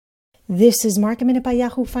This is Market Minute by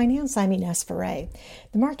Yahoo Finance. I'm Ines Ferre.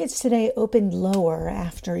 The markets today opened lower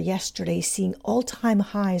after yesterday seeing all-time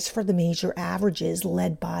highs for the major averages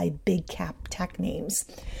led by big cap tech names.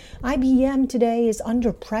 IBM today is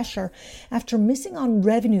under pressure after missing on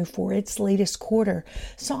revenue for its latest quarter.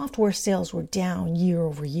 Software sales were down year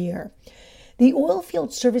over year. The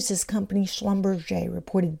oilfield services company Schlumberger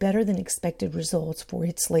reported better than expected results for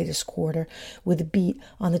its latest quarter, with a beat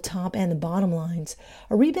on the top and the bottom lines.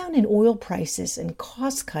 A rebound in oil prices and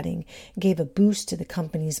cost cutting gave a boost to the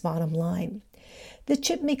company's bottom line. The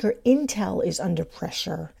chipmaker Intel is under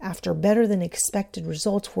pressure after better than expected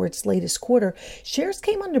results for its latest quarter. Shares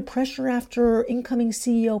came under pressure after incoming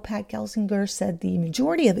CEO Pat Gelsinger said the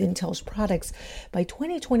majority of Intel's products by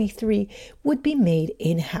 2023 would be made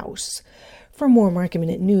in-house. For more Market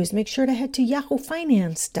Minute news, make sure to head to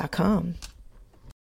yahoofinance.com.